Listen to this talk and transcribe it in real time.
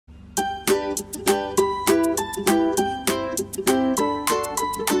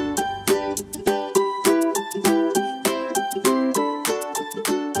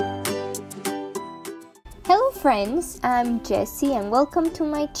friends, I'm Jessie and welcome to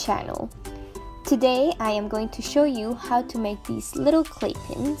my channel. Today I am going to show you how to make these little clay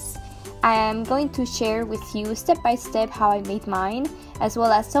pins. I am going to share with you step by step how I made mine, as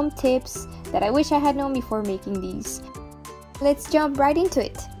well as some tips that I wish I had known before making these. Let's jump right into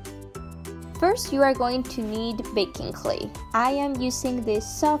it. First, you are going to need baking clay. I am using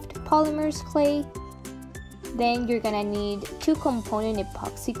this soft Polymer's clay. Then you're gonna need 2-component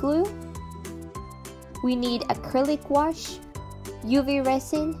epoxy glue. We need acrylic gouache, UV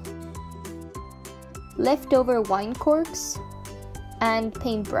resin, leftover wine corks, and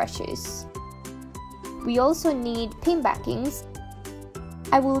paint brushes. We also need pin backings.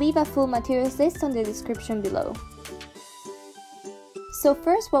 I will leave a full materials list on the description below. So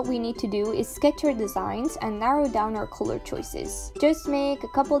first, what we need to do is sketch our designs and narrow down our color choices. Just make a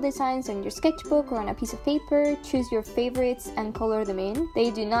couple designs on your sketchbook or on a piece of paper, choose your favorites and color them in.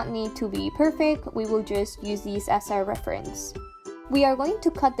 They do not need to be perfect, we will just use these as our reference. We are going to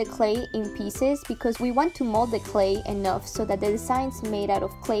cut the clay in pieces because we want to mold the clay enough so that the designs made out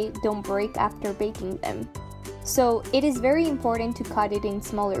of clay don't break after baking them. So it is very important to cut it in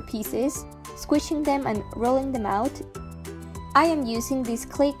smaller pieces, squishing them and rolling them out. I am using this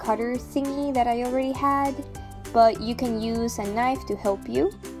clay cutter thingy that I already had, but you can use a knife to help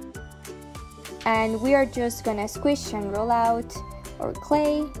you. And we are just gonna squish and roll out our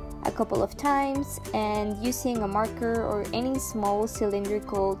clay a couple of times, and using a marker or any small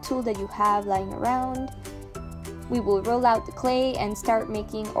cylindrical tool that you have lying around, we will roll out the clay and start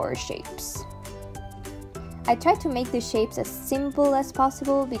making our shapes. I try to make the shapes as simple as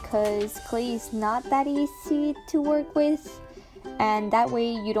possible because clay is not that easy to work with, and that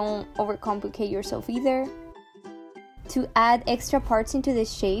way you don't overcomplicate yourself either. To add extra parts into the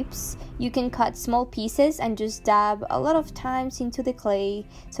shapes, you can cut small pieces and just dab a lot of times into the clay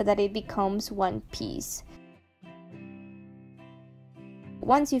so that it becomes one piece.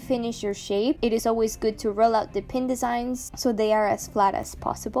 Once you finish your shape, it is always good to roll out the pin designs so they are as flat as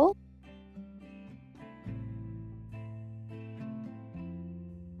possible.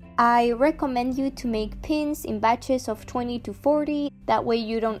 I recommend you to make pins in batches of 20 to 40, that way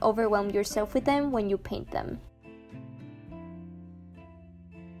you don't overwhelm yourself with them when you paint them.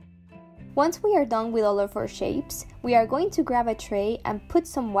 Once we are done with all of our shapes, we are going to grab a tray and put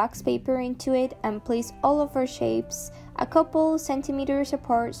some wax paper into it and place all of our shapes a couple centimeters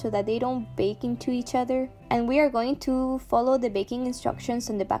apart so that they don't bake into each other. And we are going to follow the baking instructions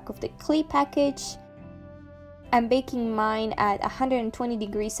on the back of the clay package. I'm baking mine at 120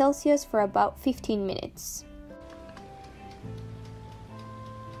 degrees Celsius for about 15 minutes.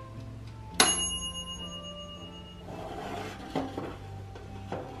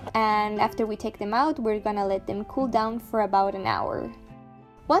 And after we take them out, we're gonna let them cool down for about an hour.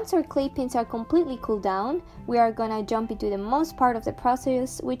 Once our clay pins are completely cooled down, we are gonna jump into the most part of the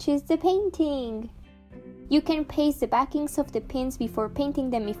process, which is the painting. You can paste the backings of the pins before painting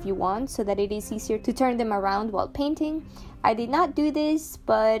them if you want, so that it is easier to turn them around while painting. I did not do this,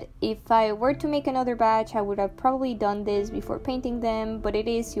 but if I were to make another batch, I would have probably done this before painting them, but it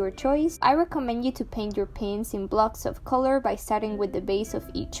is your choice. I recommend you to paint your pins in blocks of color by starting with the base of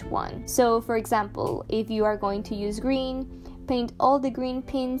each one. So for example, if you are going to use green, paint all the green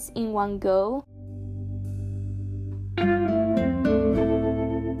pins in one go.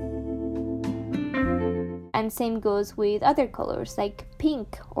 And same goes with other colors like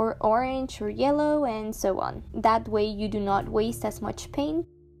pink or orange or yellow and so on. That way you do not waste as much paint.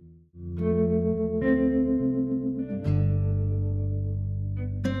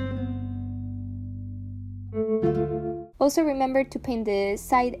 Also remember to paint the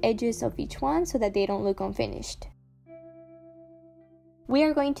side edges of each one so that they don't look unfinished. We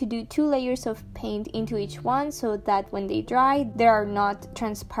are going to do 2 layers of paint into each one so that when they dry, there are not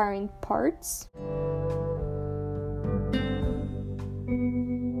transparent parts.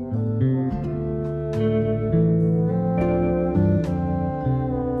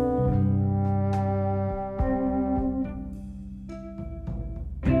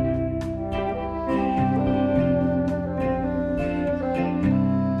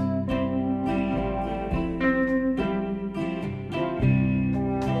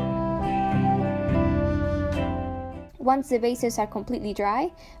 Once the bases are completely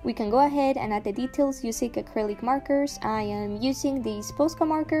dry, we can go ahead and add the details using acrylic markers. I am using these POSCA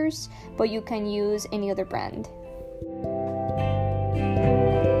markers, but you can use any other brand.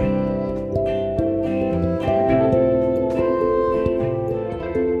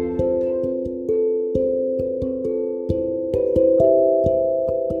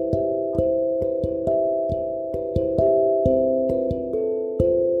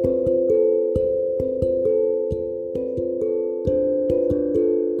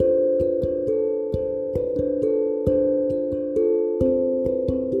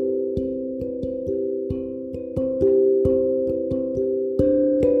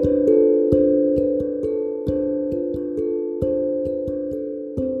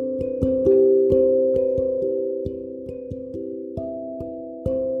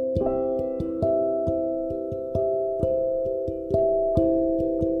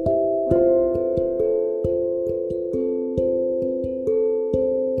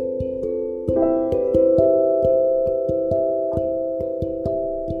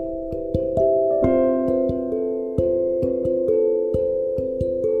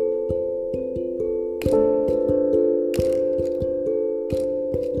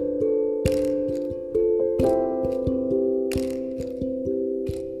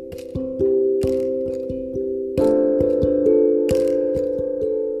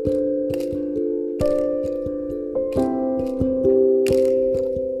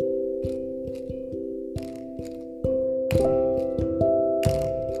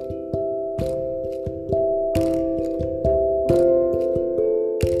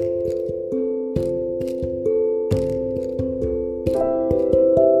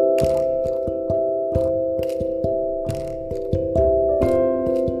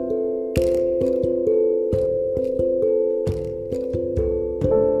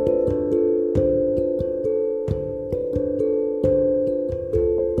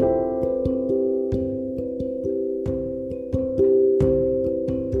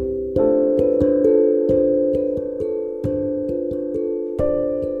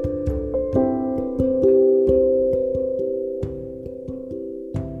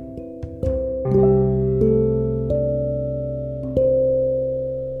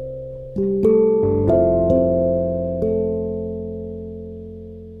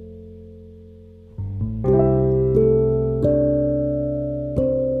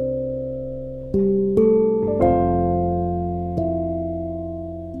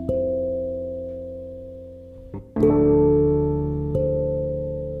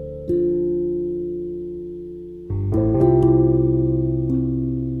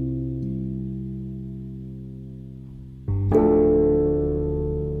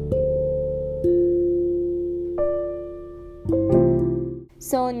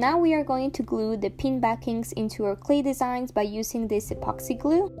 So now we are going to glue the pin backings into our clay designs by using this epoxy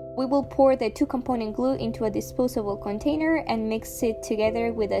glue. We will pour the 2-component glue into a disposable container and mix it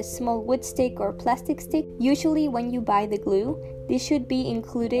together with a small wood stick or plastic stick. Usually when you buy the glue, this should be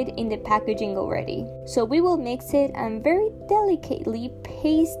included in the packaging already. So we will mix it and very delicately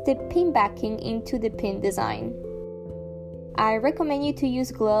paste the pin backing into the pin design. I recommend you to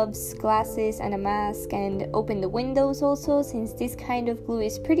use gloves, glasses, and a mask, and open the windows also, since this kind of glue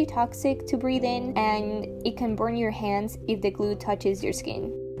is pretty toxic to breathe in and it can burn your hands if the glue touches your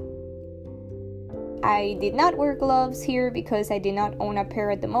skin. I did not wear gloves here because I did not own a pair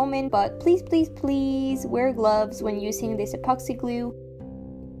at the moment, but please wear gloves when using this epoxy glue.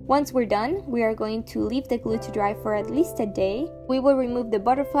 Once we're done, we are going to leave the glue to dry for at least a day. We will remove the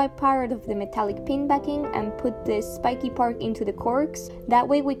butterfly part of the metallic pin backing and put the spiky part into the corks. That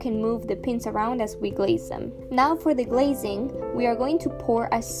way we can move the pins around as we glaze them. Now for the glazing, we are going to pour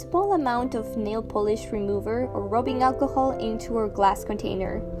a small amount of nail polish remover or rubbing alcohol into our glass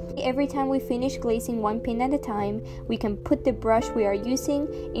container. Every time we finish glazing one pin at a time, we can put the brush we are using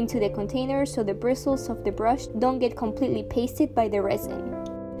into the container so the bristles of the brush don't get completely pasted by the resin.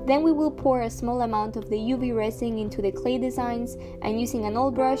 Then we will pour a small amount of the UV resin into the clay designs, and using an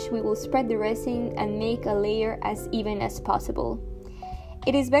old brush we will spread the resin and make a layer as even as possible.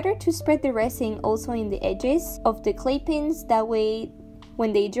 It is better to spread the resin also in the edges of the clay pins, that way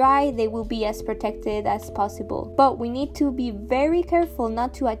when they dry they will be as protected as possible. But we need to be very careful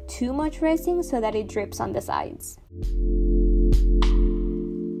not to add too much resin so that it drips on the sides.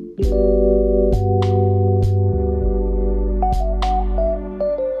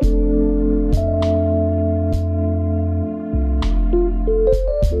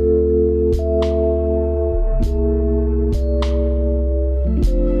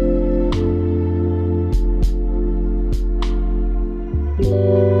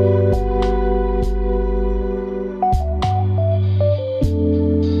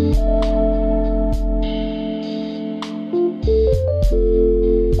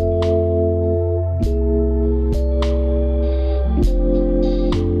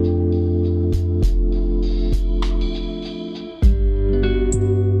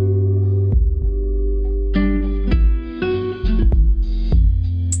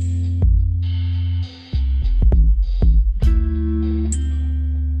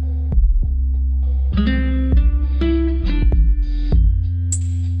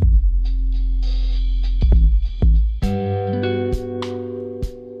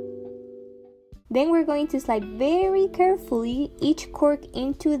 Then we're going to slide very carefully each cork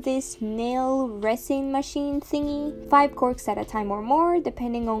into this nail resin machine thingy, 5 corks at a time or more,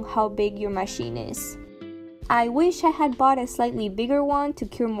 depending on how big your machine is. I wish I had bought a slightly bigger one to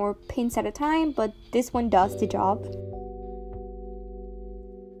cure more pins at a time, but this one does the job.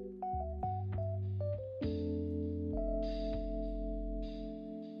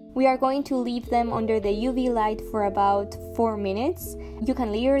 We are going to leave them under the UV light for about 4 minutes. You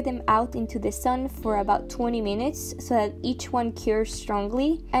can layer them out into the sun for about 20 minutes so that each one cures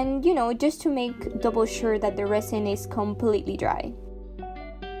strongly, and just to make double sure that the resin is completely dry.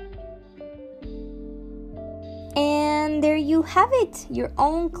 And there you have it, your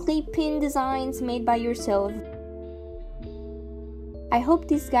own clay pin designs made by yourself. I hope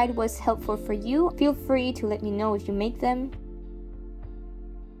this guide was helpful for you. Feel free to let me know if you make them.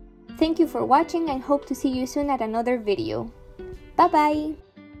 Thank you for watching and hope to see you soon at another video. Bye bye!